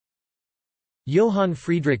Johann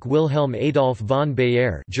Friedrich Wilhelm Adolf von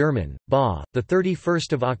Baeyer, German, Ba, the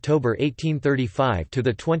 31st of October 1835 to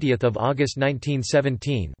the 20th of August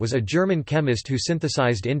 1917, was a German chemist who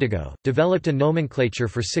synthesized indigo, developed a nomenclature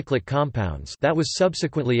for cyclic compounds that was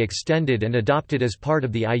subsequently extended and adopted as part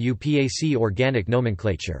of the IUPAC organic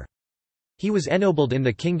nomenclature. He was ennobled in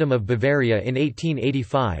the Kingdom of Bavaria in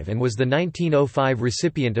 1885 and was the 1905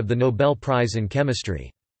 recipient of the Nobel Prize in Chemistry.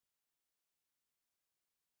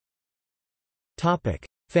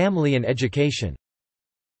 Family and education.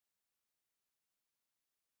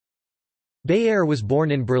 Baeyer was born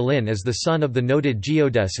in Berlin as the son of the noted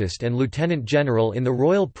geodesist and lieutenant general in the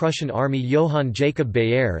Royal Prussian Army Johann Jacob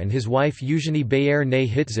Baeyer and his wife Eugenie Baeyer née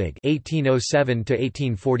Hitzig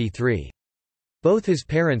 (1807–1843). Both his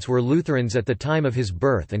parents were Lutherans at the time of his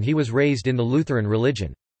birth, and he was raised in the Lutheran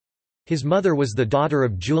religion. His mother was the daughter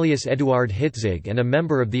of Julius Eduard Hitzig and a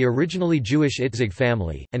member of the originally Jewish Hitzig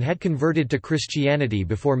family, and had converted to Christianity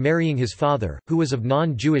before marrying his father, who was of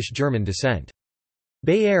non-Jewish German descent.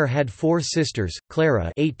 Baeyer had four sisters: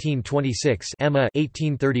 Clara (1826), Emma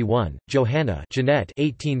 (1831), Johanna, Jeanette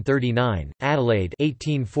 (1839), Adelaide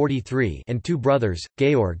 (1843), and two brothers: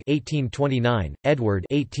 Georg (1829), Edward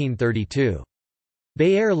 (1832).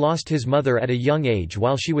 Baeyer lost his mother at a young age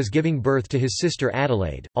while she was giving birth to his sister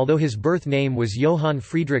Adelaide. Although his birth name was Johann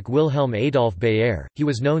Friedrich Wilhelm Adolf Baeyer, he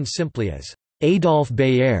was known simply as Adolf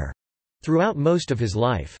Baeyer throughout most of his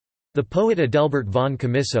life. The poet Adelbert von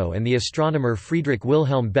Chamisso and the astronomer Friedrich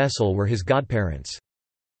Wilhelm Bessel were his godparents.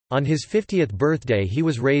 On his 50th birthday he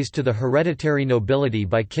was raised to the hereditary nobility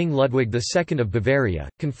by King Ludwig II of Bavaria,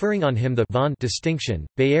 conferring on him the von distinction.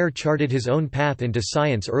 Baeyer charted his own path into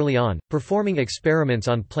science early on, performing experiments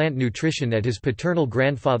on plant nutrition at his paternal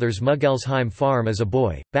grandfather's Muggelsheim farm as a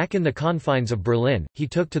boy. Back in the confines of Berlin, he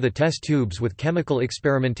took to the test tubes with chemical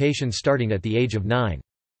experimentation starting at the age of 9.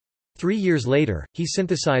 3 years later, he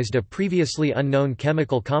synthesized a previously unknown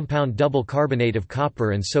chemical compound double carbonate of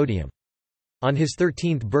copper and sodium. On his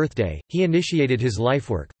 13th birthday, he initiated his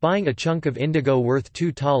lifework, buying a chunk of indigo worth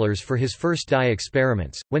 $2 for his first dye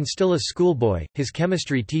experiments. When still a schoolboy, his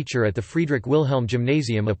chemistry teacher at the Friedrich Wilhelm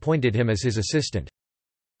Gymnasium appointed him as his assistant.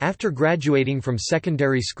 After graduating from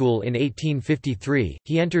secondary school in 1853,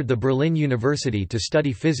 he entered the Berlin University to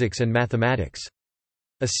study physics and mathematics.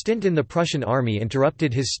 A stint in the Prussian army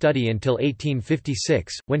interrupted his study until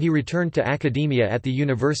 1856, when he returned to academia at the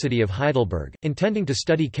University of Heidelberg, intending to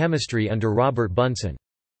study chemistry under Robert Bunsen.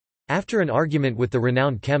 After an argument with the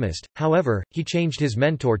renowned chemist, however, he changed his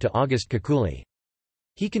mentor to August Kekule.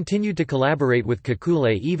 He continued to collaborate with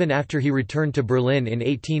Kekule even after he returned to Berlin in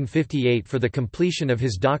 1858 for the completion of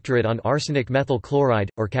his doctorate on arsenic methyl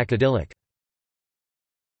chloride, or cacodylate.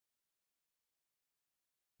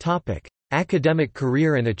 Academic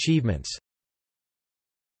career and achievements.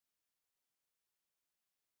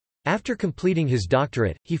 After completing his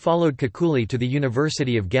doctorate, he followed Kekule to the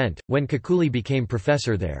University of Ghent, when Kekule became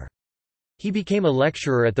professor there. He became a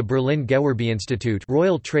lecturer at the Berlin Gewerbe-Institut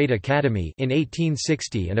Royal Trade Academy in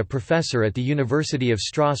 1860 and a professor at the University of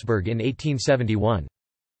Strasbourg in 1871.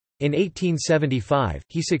 In 1875,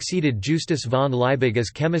 he succeeded Justus von Liebig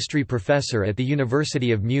as chemistry professor at the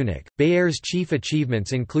University of Munich. Bayer's chief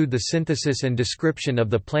achievements include the synthesis and description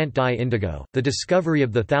of the plant dye indigo, the discovery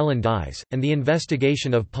of the phthalate dyes, and the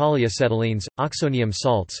investigation of polyacetylenes, oxonium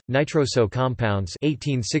salts, nitroso compounds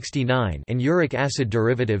 (1869) and uric acid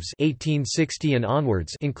derivatives (1860 and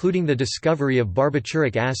onwards), including the discovery of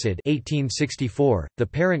barbituric acid (1864), the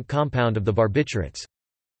parent compound of the barbiturates.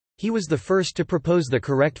 He was the first to propose the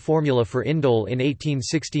correct formula for indole in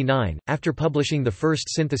 1869, after publishing the first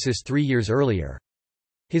synthesis 3 years earlier.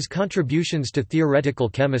 His contributions to theoretical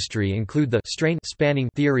chemistry include the strain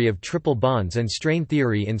spanning theory of triple bonds and strain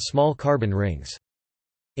theory in small carbon rings.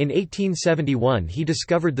 In 1871 he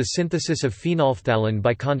discovered the synthesis of phenolphthalein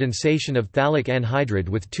by condensation of phthalic anhydride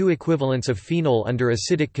with two equivalents of phenol under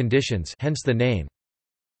acidic conditions, hence the name.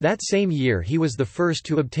 That same year he was the first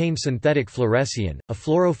to obtain synthetic fluorescein, a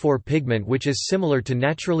fluorophore pigment which is similar to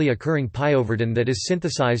naturally occurring pyoverdin that is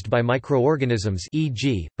synthesized by microorganisms,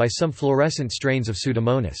 e.g., by some fluorescent strains of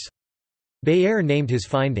Pseudomonas. Baeyer named his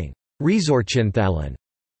finding resorcinthalein,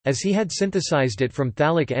 as he had synthesized it from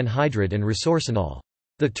phthalic anhydride and resorcinol.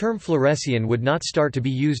 The term fluorescein would not start to be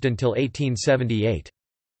used until 1878.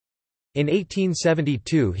 In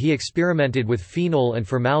 1872 he experimented with phenol and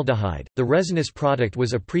formaldehyde. The resinous product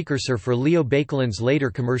was a precursor for Leo Baekeland's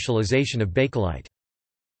later commercialization of bakelite.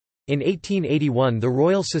 In 1881 the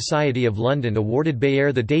Royal Society of London awarded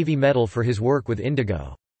Baeyer the Davy Medal for his work with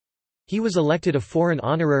indigo. He was elected a foreign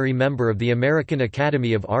honorary member of the American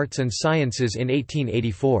Academy of Arts and Sciences in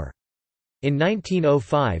 1884. In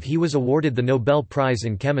 1905 he was awarded the Nobel Prize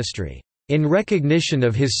in Chemistry, "...in recognition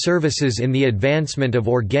of his services in the advancement of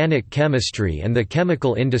organic chemistry and the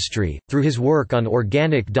chemical industry, through his work on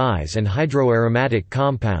organic dyes and hydroaromatic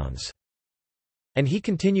compounds." And he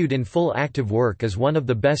continued in full active work as one of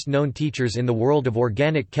the best-known teachers in the world of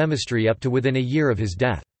organic chemistry up to within a year of his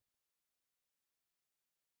death.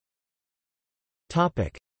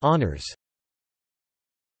 Honours.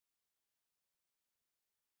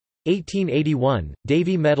 1881 –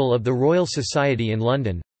 Davy Medal of the Royal Society in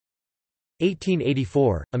London.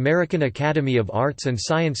 1884 – American Academy of Arts and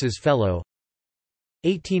Sciences Fellow.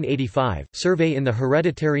 1885 – Survey in the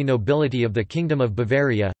Hereditary Nobility of the Kingdom of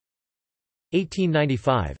Bavaria.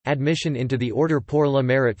 1895 – Admission into the Order pour le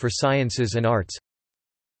Mérite for Sciences and Arts.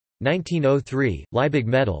 1903 – Liebig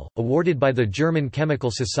Medal, awarded by the German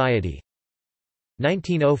Chemical Society.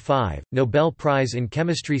 1905 – Nobel Prize in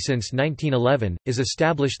Chemistry. Since 1911, is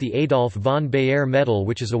established the Adolf von Baeyer Medal,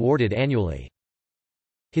 which is awarded annually.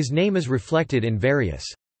 His name is reflected in various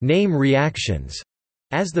name reactions,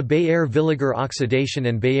 as the Baeyer-Villiger oxidation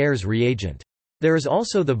and Bayer's reagent. There is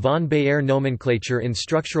also the von Baeyer nomenclature in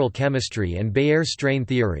structural chemistry and Baeyer strain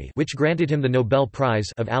theory, which granted him the Nobel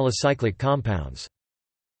Prize of alicyclic compounds.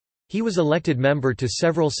 He was elected member to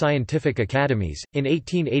several scientific academies, in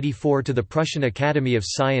 1884 to the Prussian Academy of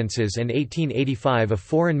Sciences and 1885 a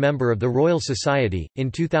foreign member of the Royal Society. In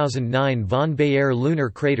 2009 von Baeyer lunar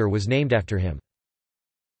crater was named after him.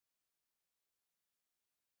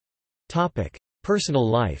 Personal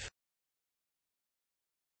life.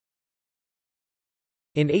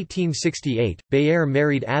 In 1868, Baeyer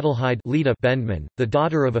married Adelheid Leda Bendman, the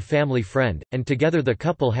daughter of a family friend, and together the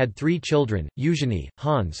couple had 3 children, Eugenie,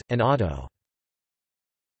 Hans, and Otto.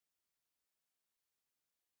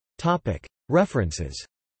 References.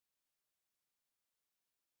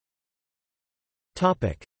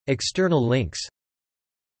 External links.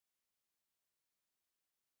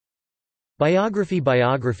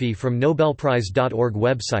 Biography from Nobelprize.org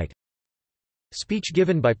website. Speech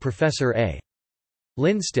given by Professor A.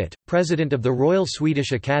 Lindstedt, President of the Royal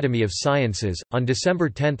Swedish Academy of Sciences, on December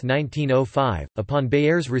 10, 1905, upon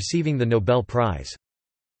Bayer's receiving the Nobel Prize.